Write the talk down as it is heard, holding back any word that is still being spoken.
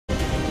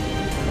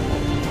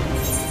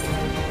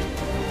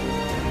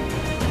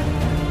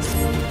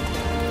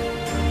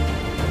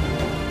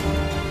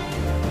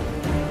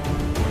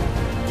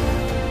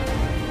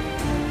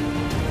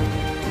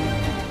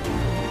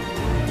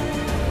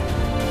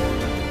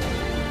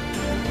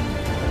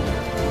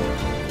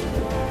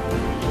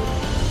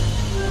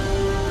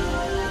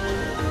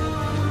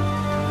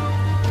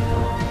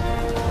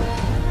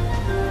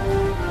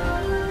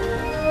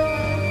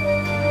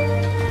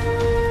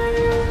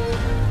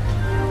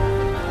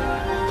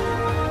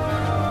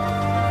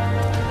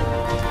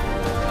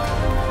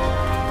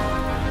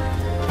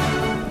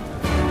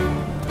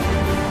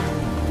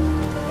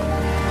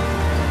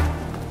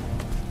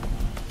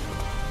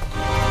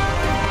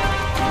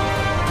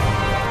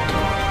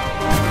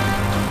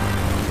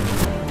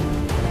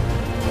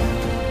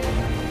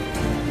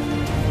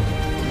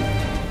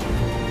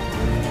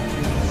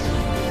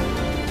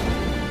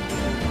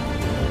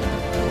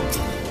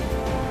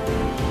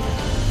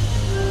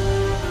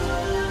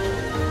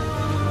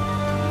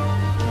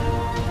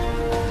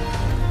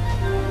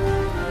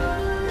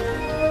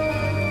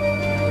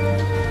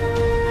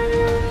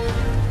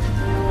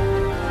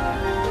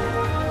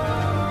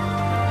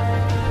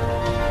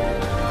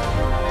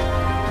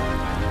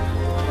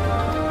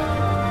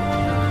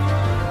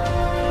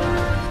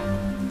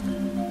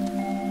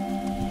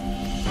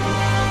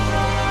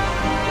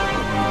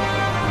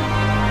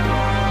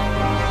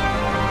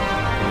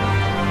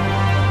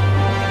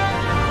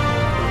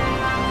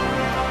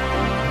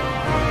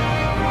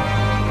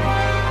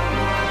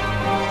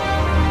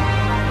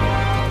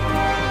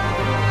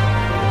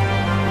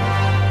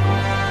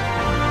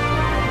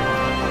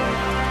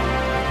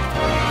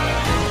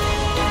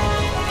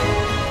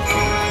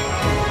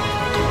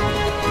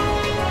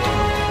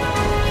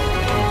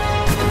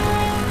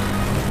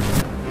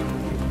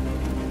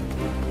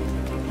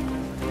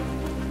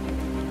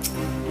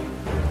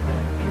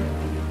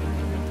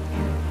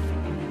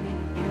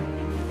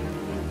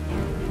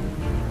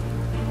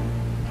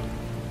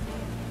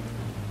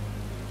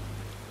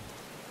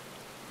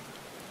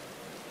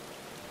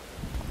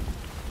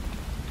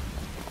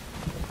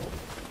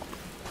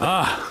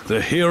Ah,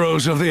 the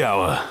heroes of the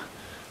hour.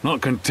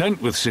 Not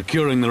content with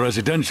securing the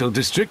residential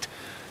district,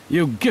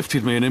 you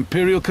gifted me an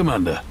Imperial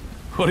commander.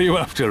 What are you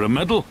after, a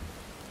medal?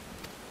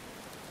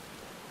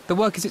 The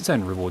work is its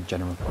own reward,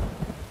 General.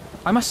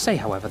 I must say,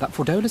 however, that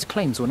Fordola's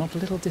claims were not a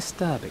little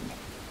disturbing.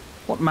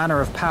 What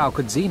manner of power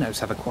could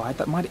Xenos have acquired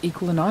that might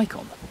equal an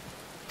icon?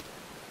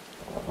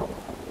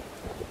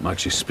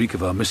 Might she speak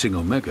of our missing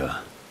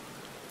Omega?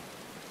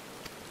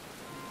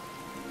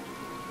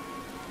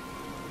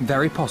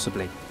 Very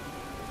possibly.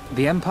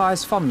 The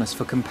Empire's fondness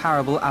for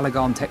comparable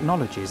Allagan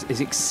technologies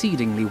is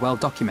exceedingly well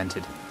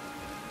documented.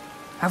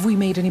 Have we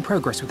made any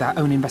progress with our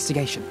own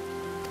investigation?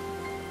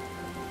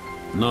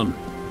 None.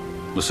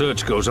 The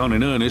search goes on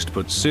in earnest,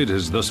 but Sid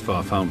has thus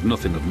far found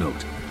nothing of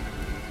note.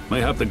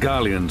 Mayhap the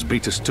Garleans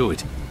beat us to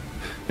it.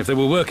 If they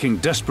were working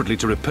desperately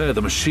to repair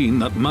the machine,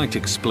 that might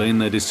explain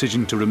their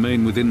decision to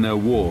remain within their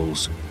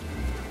walls.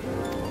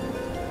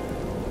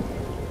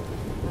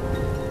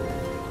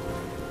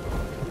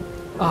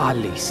 Ah,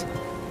 Lise.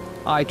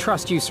 I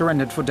trust you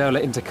surrendered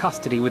Fordola into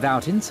custody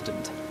without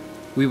incident.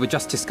 We were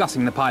just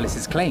discussing the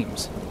pilot's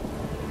claims.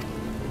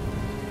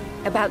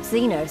 About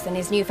Xenos and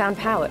his newfound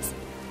powers.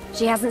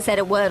 She hasn't said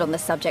a word on the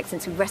subject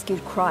since we rescued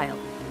Kryl,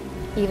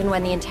 even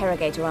when the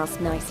interrogator asked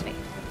nicely.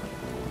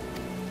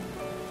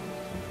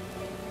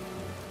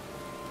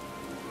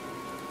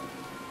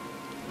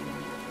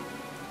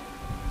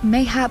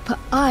 Mayhap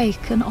I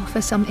can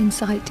offer some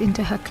insight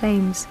into her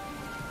claims,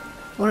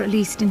 or at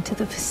least into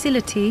the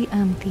facility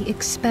and the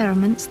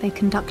experiments they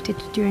conducted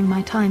during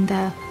my time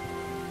there.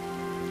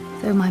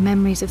 Though my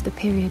memories of the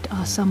period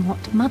are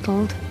somewhat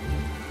muddled,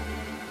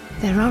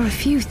 there are a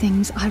few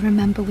things I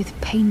remember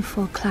with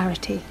painful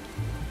clarity.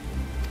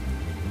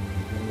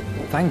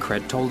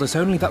 Thancred told us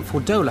only that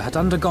Fordola had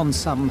undergone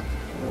some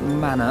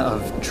manner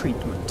of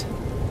treatment.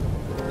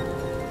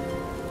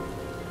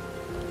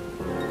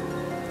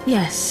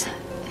 Yes.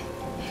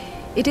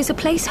 It is a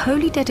place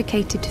wholly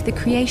dedicated to the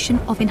creation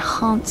of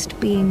enhanced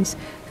beings,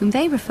 whom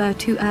they refer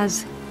to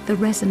as the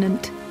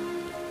Resonant.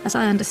 As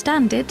I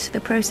understand it,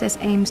 the process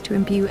aims to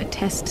imbue a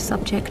test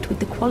subject with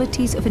the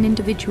qualities of an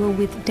individual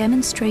with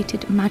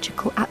demonstrated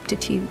magical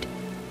aptitude.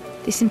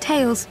 This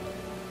entails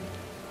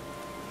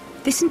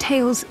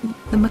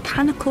the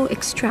mechanical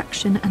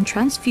extraction and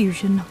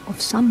transfusion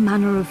of some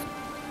manner of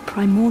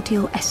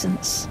primordial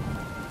essence.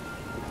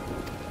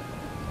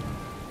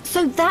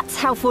 So that's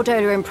how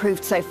Fordola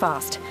improved so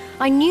fast.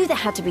 I knew there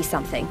had to be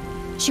something.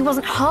 She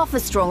wasn't half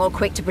as strong or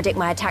quick to predict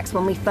my attacks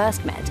when we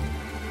first met.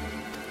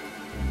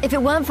 If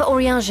it weren't for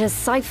Oriange's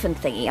siphon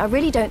thingy, I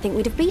really don't think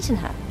we'd have beaten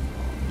her.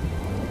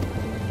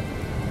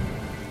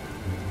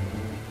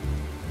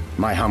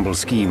 My humble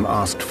scheme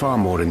asked far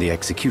more in the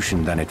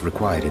execution than it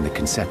required in the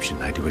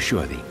conception, I do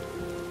assure thee.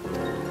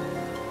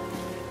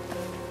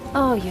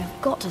 Oh,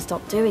 you've got to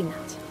stop doing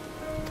that.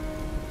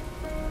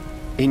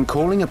 In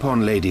calling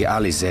upon Lady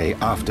Alisaie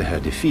after her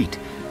defeat,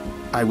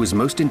 I was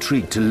most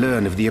intrigued to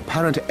learn of the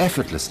apparent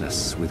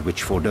effortlessness with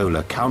which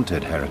Fordola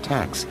countered her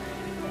attacks.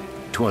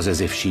 'Twas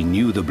as if she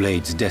knew the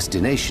blade's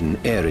destination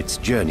ere its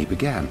journey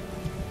began.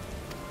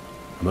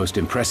 A most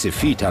impressive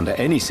feat under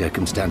any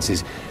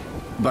circumstances,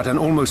 but an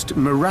almost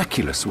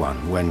miraculous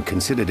one when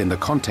considered in the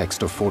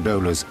context of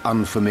Fordola's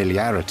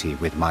unfamiliarity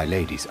with my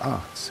lady's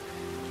arts.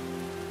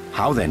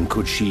 How then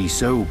could she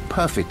so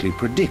perfectly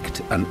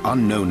predict an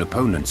unknown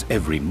opponent's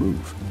every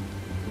move?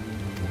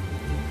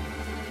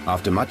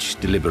 After much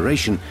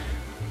deliberation,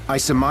 I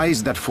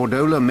surmised that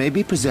Fordola may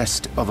be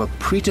possessed of a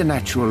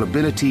preternatural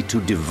ability to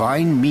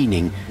divine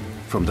meaning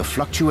from the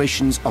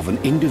fluctuations of an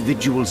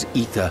individual's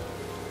ether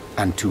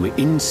and to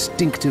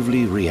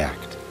instinctively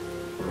react.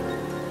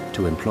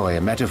 To employ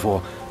a metaphor,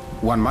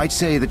 one might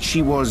say that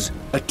she was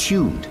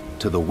attuned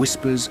to the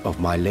whispers of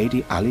my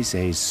Lady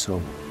Alisaie's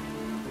soul.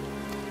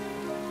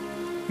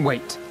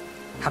 Wait,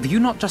 have you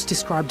not just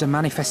described a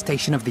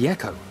manifestation of the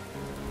Echo?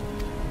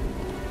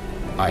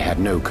 I had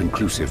no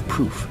conclusive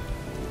proof.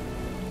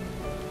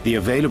 The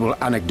available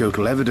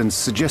anecdotal evidence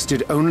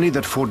suggested only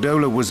that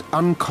Fordola was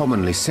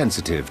uncommonly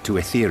sensitive to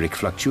etheric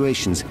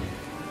fluctuations,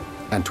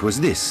 and 'twas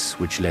this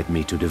which led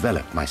me to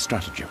develop my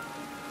stratagem.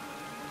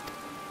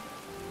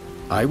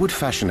 I would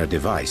fashion a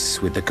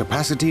device with the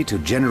capacity to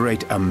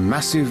generate a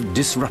massive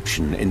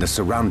disruption in the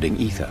surrounding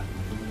ether.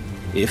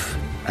 If,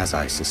 as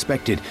I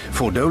suspected,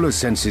 Fordola's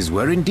senses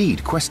were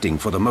indeed questing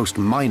for the most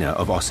minor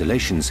of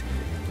oscillations,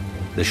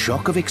 the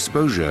shock of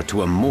exposure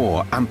to a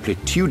more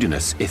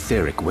amplitudinous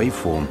etheric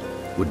waveform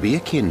would be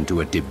akin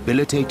to a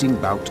debilitating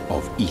bout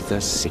of ether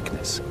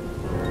sickness.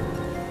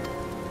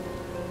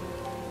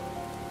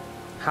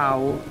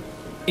 How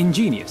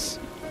ingenious.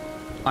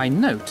 I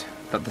note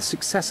that the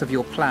success of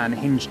your plan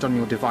hinged on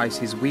your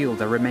device's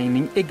wielder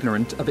remaining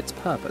ignorant of its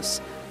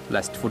purpose,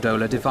 lest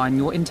Fordola divine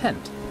your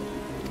intent.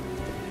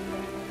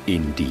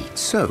 Indeed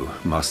so,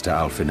 Master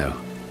Alphino.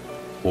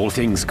 All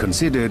things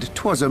considered,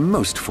 'twas a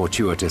most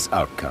fortuitous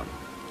outcome.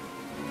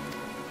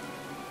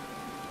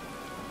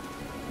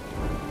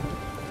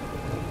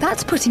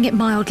 That's putting it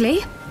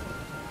mildly.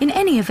 In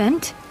any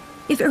event,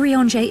 if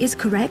Oriange is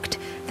correct,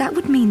 That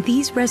would mean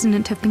these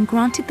Resonant have been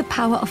granted the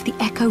power of the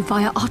Echo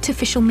via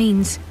artificial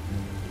means.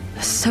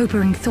 A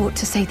sobering thought,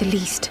 to say the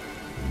least,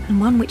 and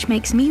one which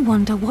makes me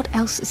wonder what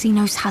else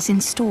Xenos has in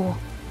store.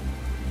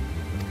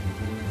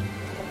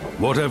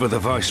 Whatever the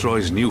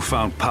Viceroy's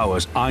newfound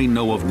powers, I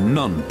know of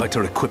none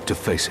better equipped to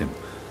face him.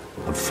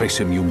 And face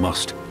him you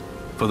must.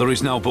 For there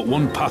is now but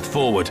one path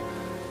forward,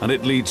 and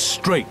it leads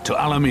straight to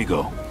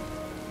Alamigo.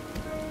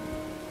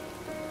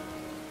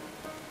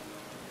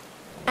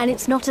 And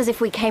it's not as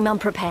if we came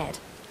unprepared.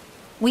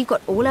 We've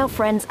got all our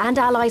friends and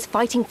allies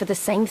fighting for the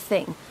same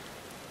thing.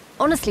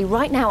 Honestly,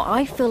 right now,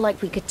 I feel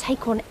like we could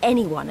take on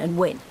anyone and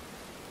win.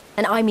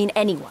 And I mean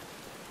anyone.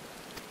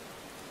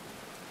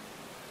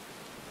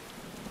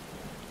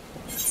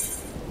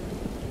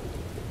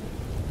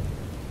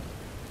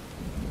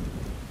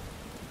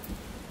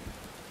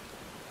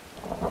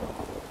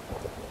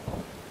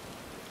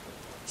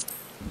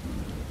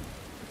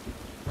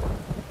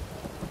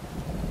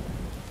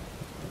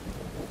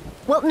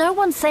 Well, no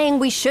one's saying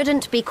we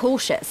shouldn't be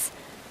cautious.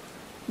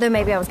 Though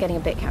maybe I was getting a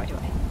bit carried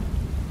away.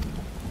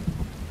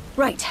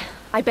 Right,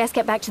 I'd best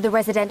get back to the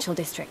residential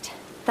district.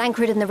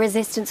 Thancred and the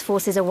Resistance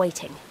forces are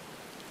waiting.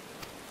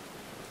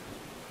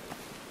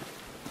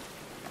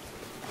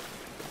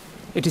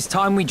 It is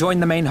time we join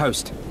the main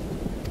host.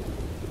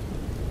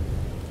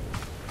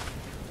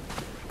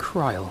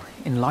 Kryl,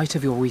 in light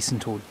of your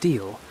recent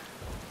ordeal,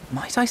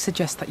 might I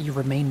suggest that you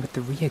remain with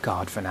the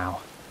rearguard for now?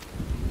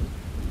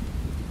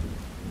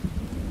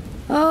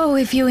 Oh,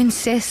 if you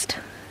insist.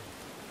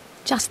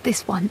 Just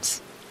this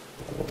once.